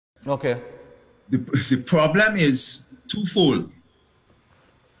Okay. The problem is twofold.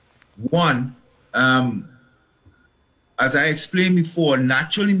 One, as I explained before,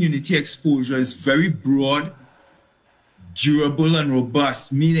 natural immunity exposure is very broad, durable, and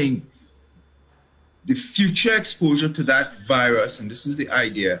robust, meaning the future exposure to that virus, and this is the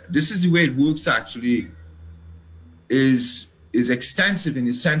idea, this is the way it works actually, is extensive in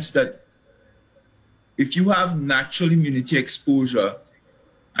the sense that if you have natural immunity exposure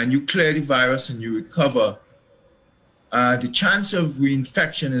and you clear the virus and you recover, the chance of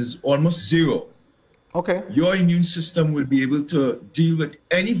reinfection is almost zero. Okay. Your immune system will be able to deal with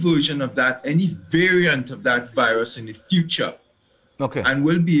any version of that, any variant of that virus in the future, Okay. and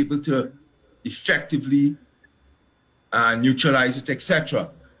will be able to effectively neutralize it, etc.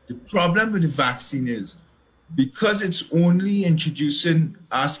 The problem with the vaccine is because it's only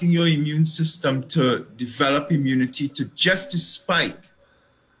asking your immune system to develop immunity to just the spike,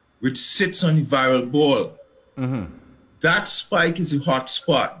 which sits on the viral ball. That spike is a hot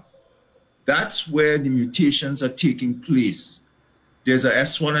spot. That's where the mutations are taking place. There's a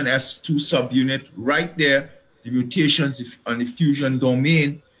S1 and S2 subunit right there. The mutations on the fusion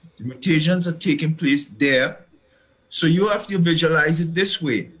domain, the mutations are taking place there. So you have to visualize it this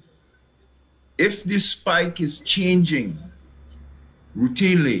way. If this spike is changing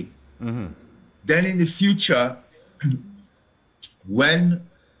routinely, then in the future, when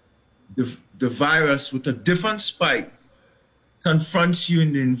the virus with a different spike confronts you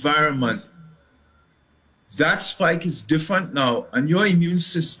in the environment, that spike is different now, and your immune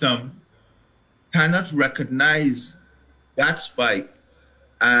system cannot recognize that spike.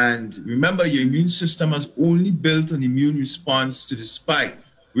 And remember, your immune system has only built an immune response to the spike,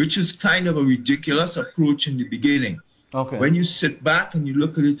 which is kind of a ridiculous approach in the beginning. Okay. When you sit back and you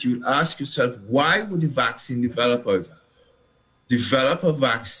look at it, you ask yourself, why would the vaccine developers develop a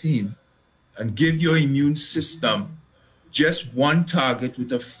vaccine and give your immune system just one target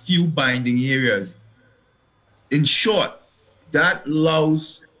with a few binding areas? In short, that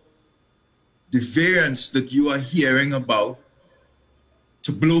allows the variants that you are hearing about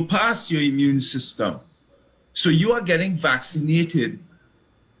to blow past your immune system. So you are getting vaccinated.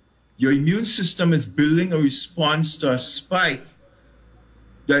 Your immune system is building a response to a spike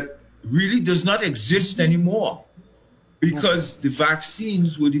that really does not exist anymore because the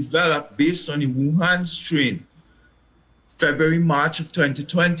vaccines were developed based on the Wuhan strain, February, March of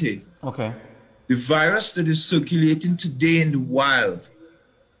 2020. Okay. The virus that is circulating today in the wild,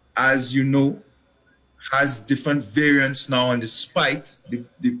 as you know, has different variants now on the spike.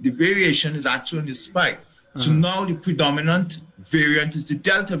 The variation is actually on the spike. So now the predominant variant is the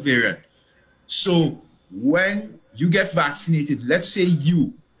Delta variant. So when you get vaccinated, let's say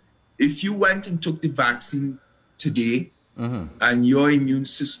if you went and took the vaccine today and your immune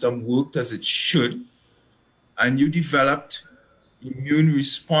system worked as it should, and you developed immune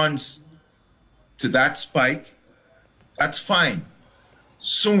response to that spike, that's fine.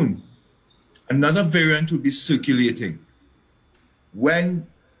 Soon, another variant will be circulating. When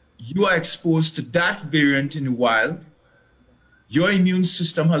you are exposed to that variant in the wild, your immune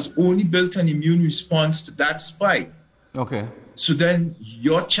system has only built an immune response to that spike. Okay. So then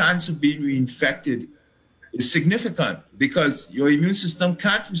your chance of being reinfected is significant because your immune system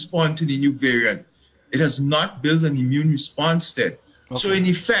can't respond to the new variant. It has not built an immune response to it. Okay. So in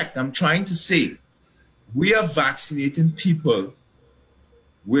effect, I'm trying to say, we are vaccinating people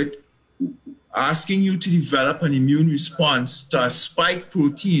with asking you to develop an immune response to a spike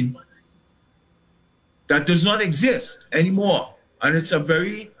protein that does not exist anymore. And it's a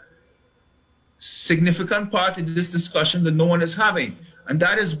very significant part of this discussion that no one is having. And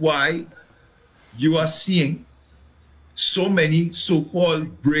that is why you are seeing so many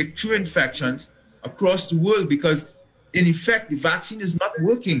so-called breakthrough infections across the world, because in effect, the vaccine is not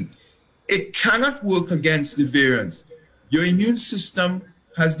working. It cannot work against the variants. Your immune system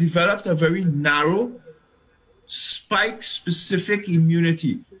has developed a very narrow, spike-specific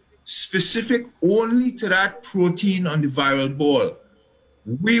immunity, specific only to that protein on the viral ball.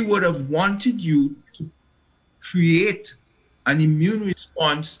 We would have wanted you to create an immune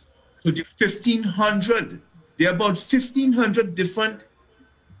response to the 1,500. There are about 1,500 different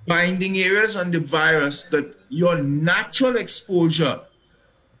binding areas on the virus that your natural exposure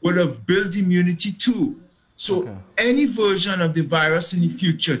would have built immunity to. So any version of the virus in the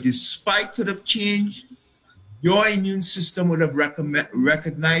future, the spike could have changed. Your immune system would have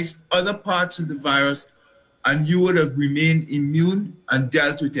recognized other parts of the virus, and you would have remained immune and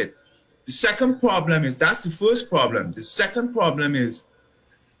dealt with it. The second problem is, that's the first problem. The second problem is,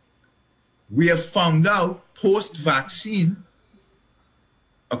 we have found out post-vaccine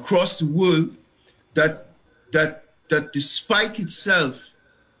across the world that that the spike itself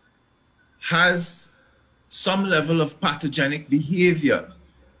has some level of pathogenic behavior.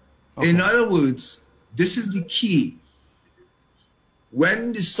 Okay. In other words, this is the key.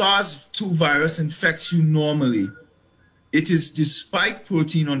 When the SARS-2 virus infects you normally, it is the spike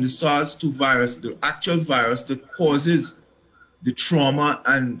protein on the SARS-2 virus, the actual virus, that causes the trauma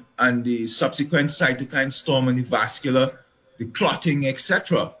and the subsequent cytokine storm and the vascular, the clotting,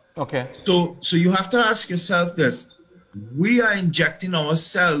 etc. Okay. So you have to ask yourself this: we are injecting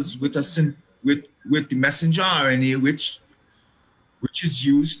ourselves with the messenger RNA, which is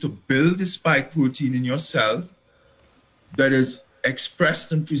used to build the spike protein in your cells, that is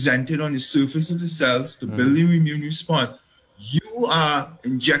expressed and presented on the surface of the cells to build the immune response. We are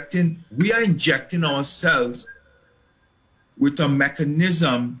injecting ourselves with a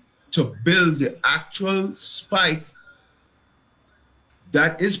mechanism to build the actual spike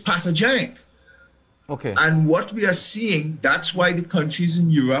that is pathogenic. Okay. And what we are seeing, that's why the countries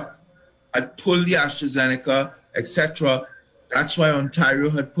in Europe had pulled the AstraZeneca, etc. That's why Ontario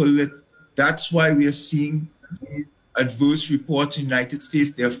had pulled it. That's why we are seeing the adverse reports in the United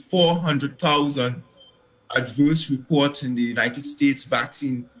States. There are 400,000 adverse reports in the United States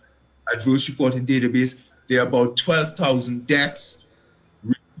vaccine adverse reporting database. There are about 12,000 deaths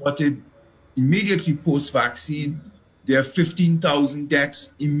reported immediately post-vaccine. There are 15,000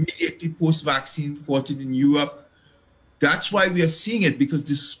 deaths immediately post-vaccine reported in Europe. That's why we are seeing it, because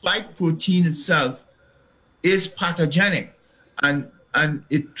the spike protein itself is pathogenic, and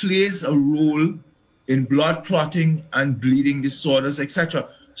it plays a role in blood clotting and bleeding disorders, etc.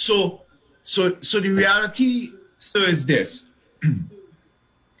 So the reality, sir, is this.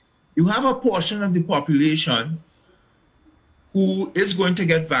 You have a portion of the population who is going to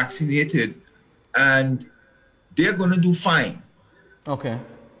get vaccinated, and they're going to do fine. Okay.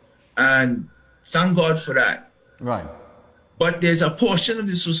 And thank God for that. Right. But there's a portion of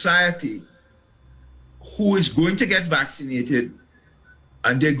the society who is going to get vaccinated,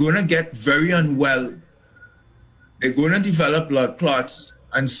 and they're going to get very unwell. They're going to develop blood clots,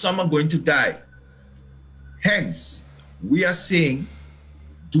 and some are going to die. Hence, we are saying,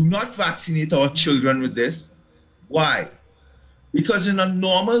 do not vaccinate our children with this. Why? Because in a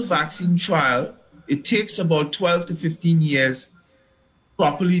normal vaccine trial, it takes about 12 to 15 years to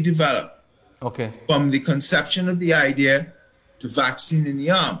properly develop. Okay. From the conception of the idea to vaccine in the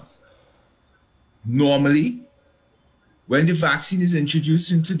arms. Normally, when the vaccine is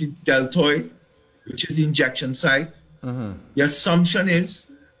introduced into the deltoid, which is the injection site, the assumption is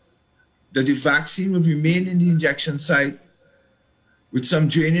that the vaccine would remain in the injection site with some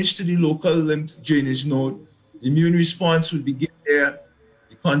drainage to the local lymph drainage node. The immune response would begin there.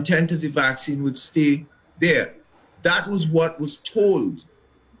 The content of the vaccine would stay there. That was what was told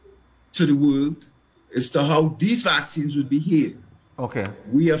to the world as to how these vaccines would behave. Okay.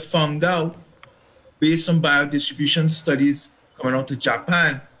 We have found out, based on biodistribution studies coming out of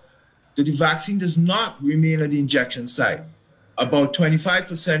Japan, that the vaccine does not remain at the injection site. About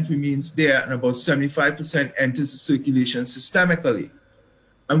 25% remains there, and about 75% enters the circulation systemically.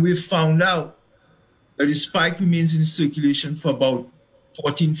 And we've found out that the spike remains in the circulation for about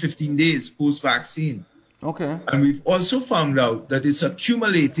 14, 15 days post-vaccine. Okay. And we've also found out that it's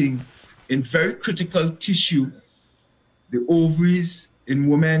accumulating in very critical tissue, the ovaries in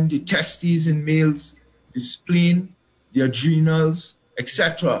women, the testes in males, the spleen, the adrenals,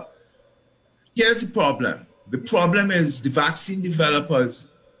 etc. Here's the problem. The problem is the vaccine developers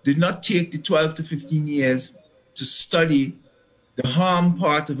did not take the 12 to 15 years to study the harm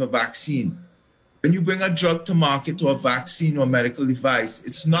part of a vaccine. When you bring a drug to market or a vaccine or medical device,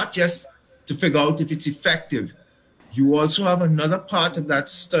 it's not just to figure out if it's effective. You also have another part of that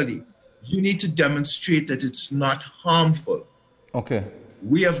study. You need to demonstrate that it's not harmful. Okay.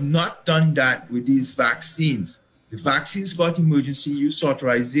 We have not done that with these vaccines. The vaccines got emergency use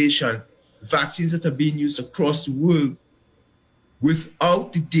authorization, vaccines that are being used across the world,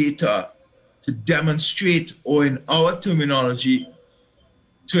 without the data to demonstrate, or in our terminology,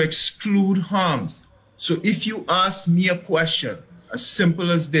 to exclude harms. So if you ask me a question as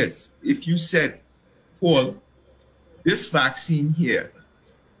simple as this, if you said, Paul, this vaccine here,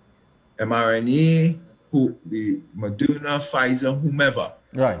 mRNA, the Moderna, Pfizer, whomever.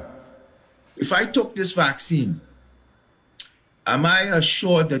 Right. If I took this vaccine, am I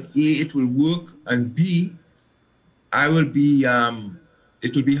assured that A, it will work, and B, it will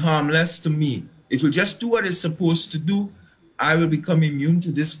be harmless to me? It will just do what it's supposed to do. I will become immune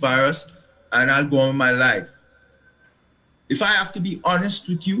to this virus, and I'll go on with my life. If I have to be honest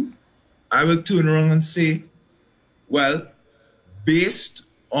with you, I will turn around and say, well, based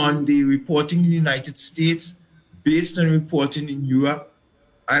on the reporting in the United States, based on reporting in Europe.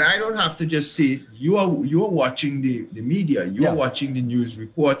 And I don't have to just say, you are watching the media, you are watching the news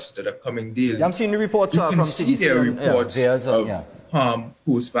reports that are coming daily. Yeah, I'm seeing the reports you can from see CDC their and, reports of harm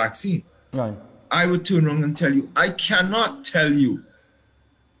post-vaccine. Right. I would turn around and tell you, I cannot tell you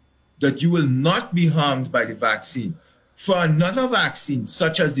that you will not be harmed by the vaccine. For another vaccine,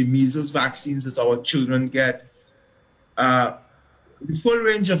 such as the measles vaccines that our children get, the full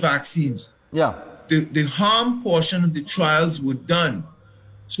range of vaccines, the harm portion of the trials were done.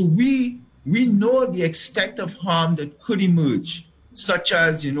 So we know the extent of harm that could emerge, such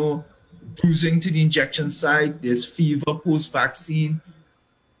as, bruising to the injection site, there's fever post-vaccine.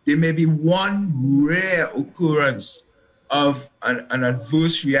 There may be one rare occurrence of an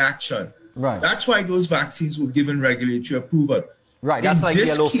adverse reaction. Right. That's why those vaccines were given regulatory approval. Right. That's like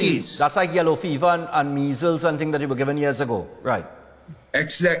yellow fever. That's like yellow fever and measles and things that you were given years ago. Right.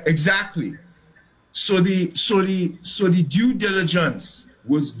 Exactly. So the due diligence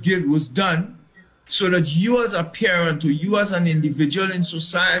was done so that you as a parent or you as an individual in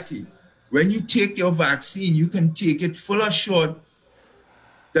society, when you take your vaccine, you can take it full assured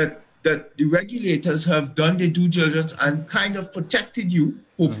that the regulators have done their due diligence and kind of protected you,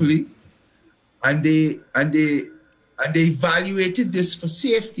 hopefully, and they evaluated this for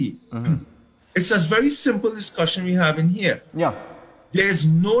safety. It's a very simple discussion we have in here. Yeah. There's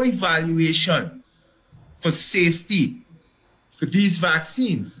no evaluation for safety for these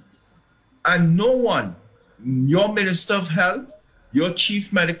vaccines. And no one, your Minister of Health, your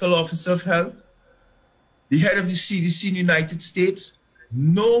Chief Medical Officer of Health, the head of the CDC in the United States,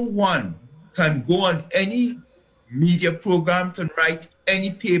 no one can go on any media program, can write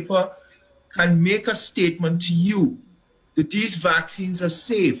any paper, can make a statement to you that these vaccines are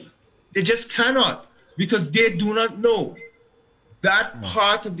safe. They just cannot, because they do not know. That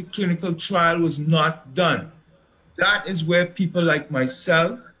part of the clinical trial was not done. That is where people like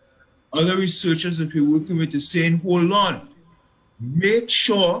myself, other researchers that we're working with, are saying, hold on, make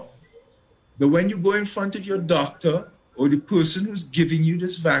sure that when you go in front of your doctor or the person who's giving you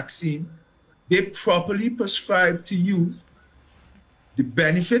this vaccine, they properly prescribe to you the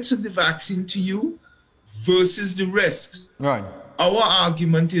benefits of the vaccine to you versus the risks. Right. Our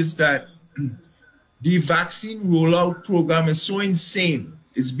argument is that the vaccine rollout program is so insane,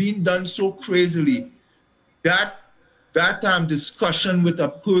 it's being done so crazily, that discussion with a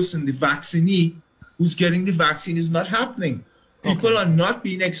person, the vaccinee, who's getting the vaccine is not happening. People are not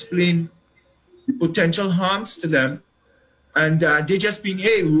being explained the potential harms to them, and they're just being,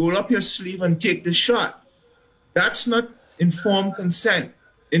 hey, roll up your sleeve and take the shot. That's not informed consent.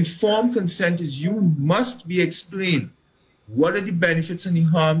 Informed consent is you must be explained what are the benefits and the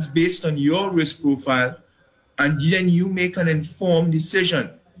harms based on your risk profile, and then you make an informed decision.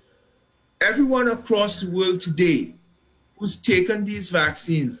 Everyone across the world today who's taken these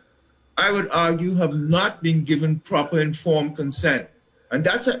vaccines, I would argue, have not been given proper informed consent. And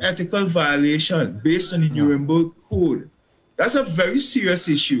that's an ethical violation based on the Nuremberg Code. That's a very serious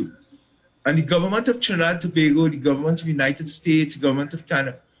issue. And the government of Trinidad and Tobago, the government of the United States, the government of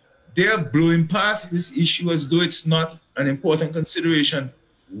Canada, they are blowing past this issue as though it's not an important consideration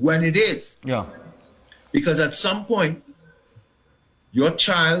when it is. Yeah. Because at some point, your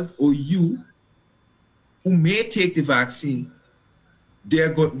child or you who may take the vaccine,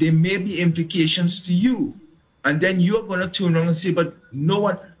 there may be implications to you. And then you're going to turn around and say, but no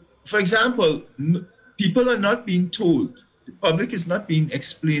one, for example, people are not being told, the public is not being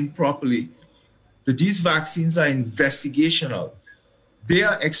explained properly that these vaccines are investigational. They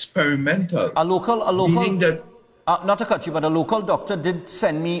are experimental. A local, meaning that, not to cut you, but a local doctor did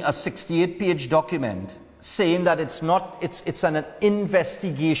send me a 68-page document saying that it's an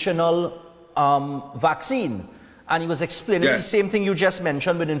investigational vaccine. And he was explaining the same thing you just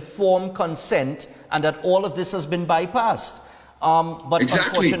mentioned with informed consent, and that all of this has been bypassed. But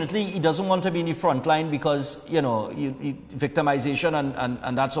unfortunately, he doesn't want to be in the front line because, victimization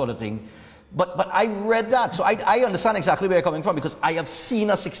and that sort of thing. But I read that, so I understand exactly where you're coming from, because I have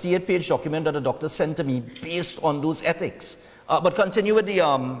seen a 68-page document that a doctor sent to me based on those ethics. But continue with the,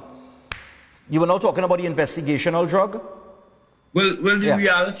 you were now talking about the investigational drug? Well, the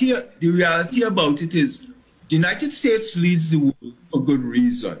reality about it is the United States leads the world for good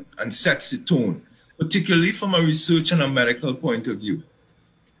reason and sets the tone, particularly from a research and a medical point of view.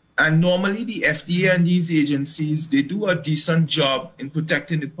 And normally the FDA and these agencies, they do a decent job in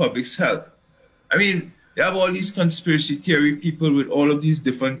protecting the public's health. I mean, they have all these conspiracy theory people with all of these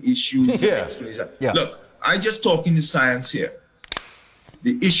different issues and explanations. Look, I just talking the science here.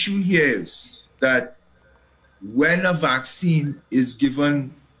 The issue here is that when a vaccine is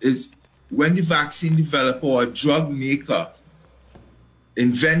given is when the vaccine developer or drug maker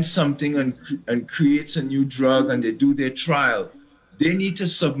invents something and creates a new drug and they do their trial, they need to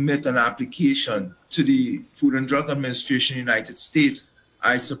submit an application to the Food and Drug Administration in the United States.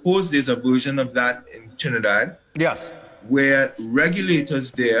 I suppose there's a version of that in Trinidad. Yes. Where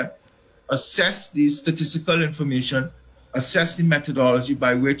regulators there assess the statistical information, assess the methodology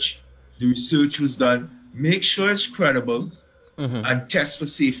by which the research was done, make sure it's credible, and test for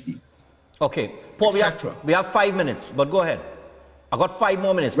safety. Okay. Paul, we have 5 minutes, but go ahead. I got 5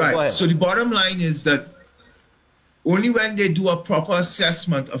 more minutes, but go ahead. So the bottom line is that only when they do a proper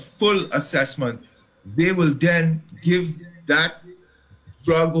assessment, a full assessment, they will then give that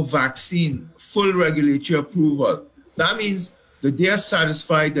drug or vaccine full regulatory approval. That means that they are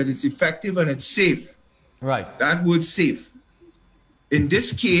satisfied that it's effective and it's safe. Right. That word safe. In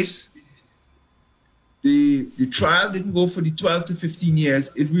this case, the trial didn't go for the 12 to 15 years.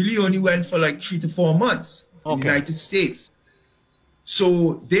 It really only went for like 3 to 4 months in the United States.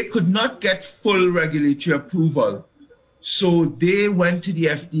 So they could not get full regulatory approval. So they went to the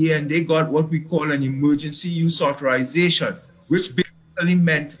FDA and they got what we call an emergency use authorization, which basically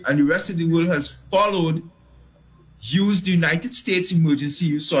meant, and the rest of the world has followed, use the United States emergency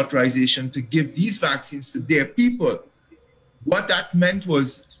use authorization to give these vaccines to their people. What that meant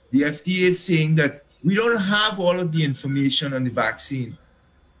was the FDA is saying that we don't have all of the information on the vaccine,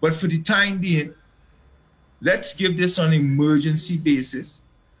 but for the time being, let's give this on an emergency basis,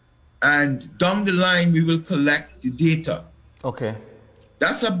 and down the line, we will collect the data. Okay.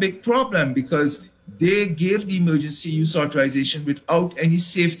 That's a big problem because they gave the emergency use authorization without any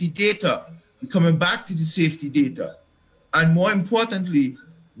safety data. We're coming back to the safety data. And more importantly,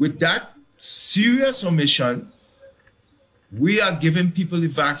 with that serious omission, we are giving people the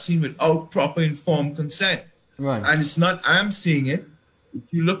vaccine without proper informed consent. Right. And it's not I'm saying it. If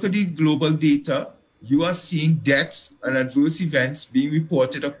you look at the global data, you are seeing deaths and adverse events being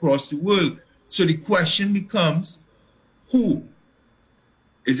reported across the world. So the question becomes, who?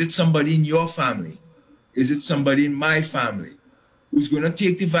 Is it somebody in your family? Is it somebody in my family who's going to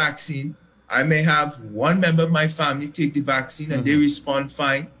take the vaccine? I may have one member of my family take the vaccine and they respond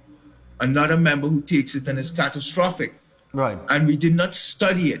fine. Another member who takes it and is catastrophic. Right. And we did not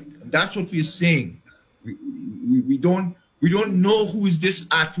study it. And that's what we're saying. We don't know who is this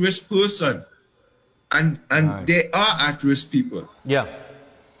at-risk person. And right. They are at-risk people. Yeah.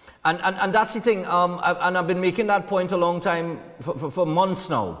 And that's the thing, and I've been making that point a long time, for months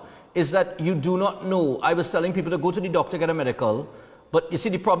now, is that you do not know. I was telling people to go to the doctor, get a medical, but you see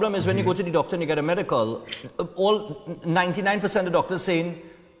the problem is when you go to the doctor and you get a medical, all 99% of doctors saying,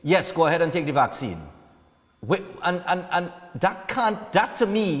 yes, go ahead and take the vaccine. And that to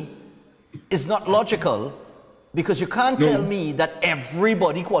me is not logical, because you can't tell me that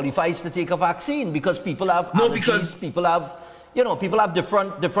everybody qualifies to take a vaccine, because people have allergies, people have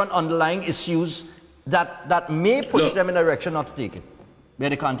different underlying issues that may push them in a direction not to take it, where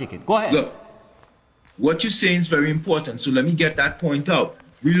they can't take it. Go ahead. Look, what you're saying is very important, so let me get that point out.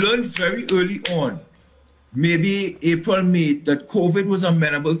 We learned very early on, maybe April, May, that COVID was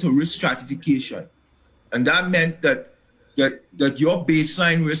amenable to risk stratification. And that meant that your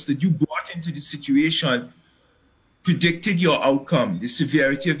baseline risk that you brought into the situation predicted your outcome, the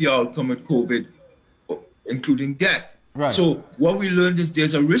severity of your outcome with COVID, including death. Right. So what we learned is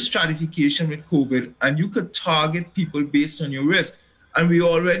there's a risk stratification with COVID, and you could target people based on your risk. And we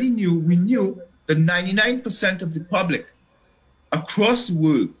knew that 99% of the public across the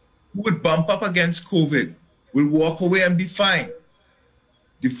world who would bump up against COVID will walk away and be fine.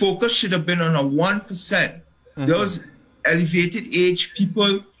 The focus should have been on a 1%. Those elevated age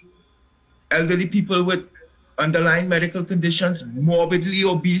people, elderly people with underlying medical conditions, morbidly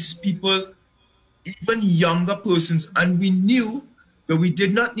obese people, even younger persons. And we knew that we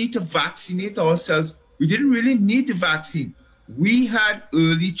did not need to vaccinate ourselves. We didn't really need the vaccine. We had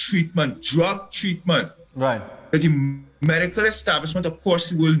early treatment, drug treatment. Right. That the medical establishment across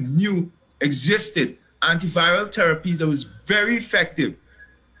the world knew existed. Antiviral therapy that was very effective.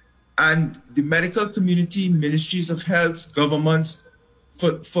 And the medical community, ministries of health, governments,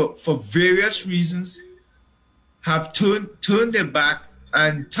 for various reasons, have turned their back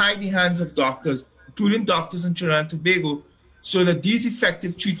and tied the hands of doctors, including doctors in Trinidad and Tobago, so that these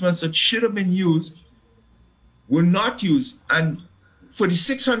effective treatments that should have been used were not used. And for the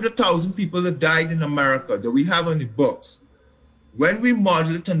 600,000 people that died in America that we have on the books, when we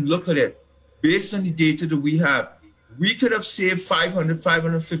model it and look at it, based on the data that we have, we could have saved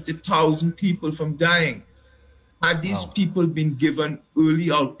 550,000 people from dying had these people been given early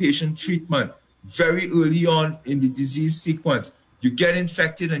outpatient treatment very early on in the disease sequence. you get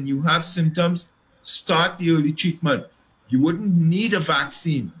infected and you have symptoms, start the early treatment. You wouldn't need a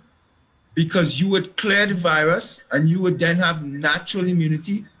vaccine because you would clear the virus and you would then have natural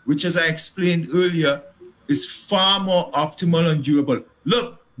immunity, which, as I explained earlier, is far more optimal and durable.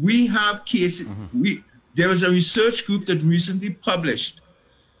 Look, we have cases. There was a research group that recently published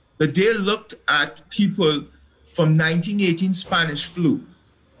that they looked at people from 1918 Spanish flu,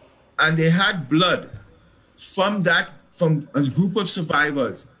 and they had blood from a group of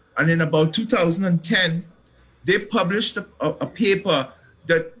survivors. And in about 2010, they published a paper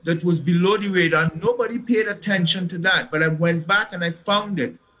that was below the radar. Nobody paid attention to that, but I went back and I found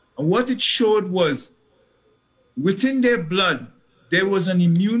it. And what it showed was within their blood, there was an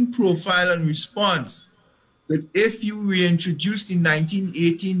immune profile and response that if you reintroduce the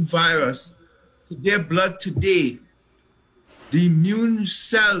 1918 virus to their blood today, the immune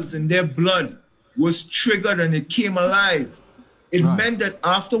cells in their blood was triggered and it came alive. It meant that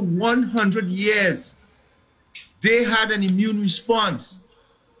after 100 years, they had an immune response.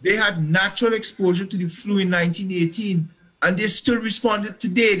 They had natural exposure to the flu in 1918, and they still responded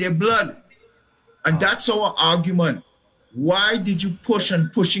today, their blood. And that's our argument. Why did you push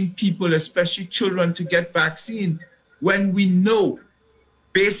and pushing people, especially children, to get vaccine when we know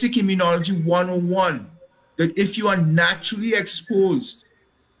basic immunology 101, that if you are naturally exposed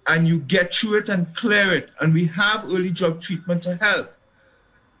and you get through it and clear it, and we have early drug treatment to help,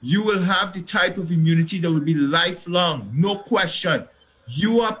 you will have the type of immunity that will be lifelong, no question.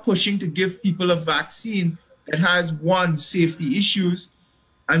 You are pushing to give people a vaccine that has, one, safety issues,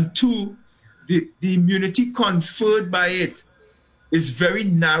 and two, the immunity conferred by it is very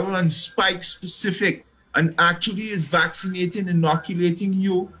narrow and spike specific, and actually is vaccinating, inoculating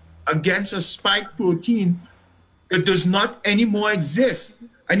you against a spike protein that does not anymore exist.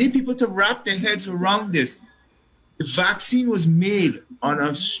 I need people to wrap their heads around this. The vaccine was made on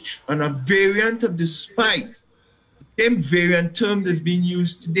a variant of the spike, the same variant term that's being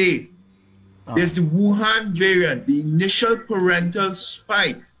used today. There's the Wuhan variant, the initial parental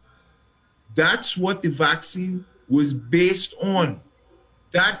spike. That's what the vaccine was based on.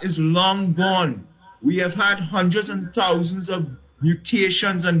 That is long gone. We have had hundreds and thousands of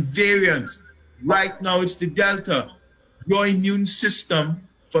mutations and variants. Right now it's the Delta. Your immune system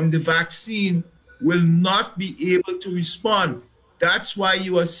from the vaccine will not be able to respond. That's why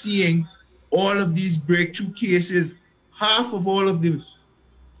you are seeing all of these breakthrough cases. Half of all of the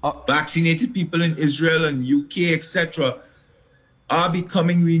vaccinated people in Israel and UK, etc., are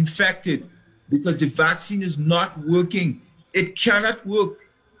becoming reinfected because the vaccine is not working. It cannot work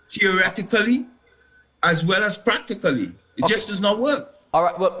theoretically as well as practically. It just does not work. All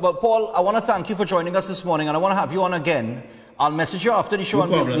right. Well, Paul, I want to thank you for joining us this morning, and I want to have you on again. I'll message you after the show,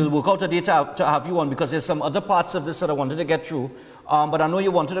 and we'll work out a date to have you on, because there's some other parts of this that I wanted to get through. But I know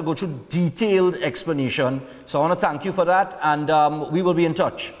you wanted to go through detailed explanation, so I want to thank you for that, and we will be in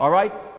touch. All right?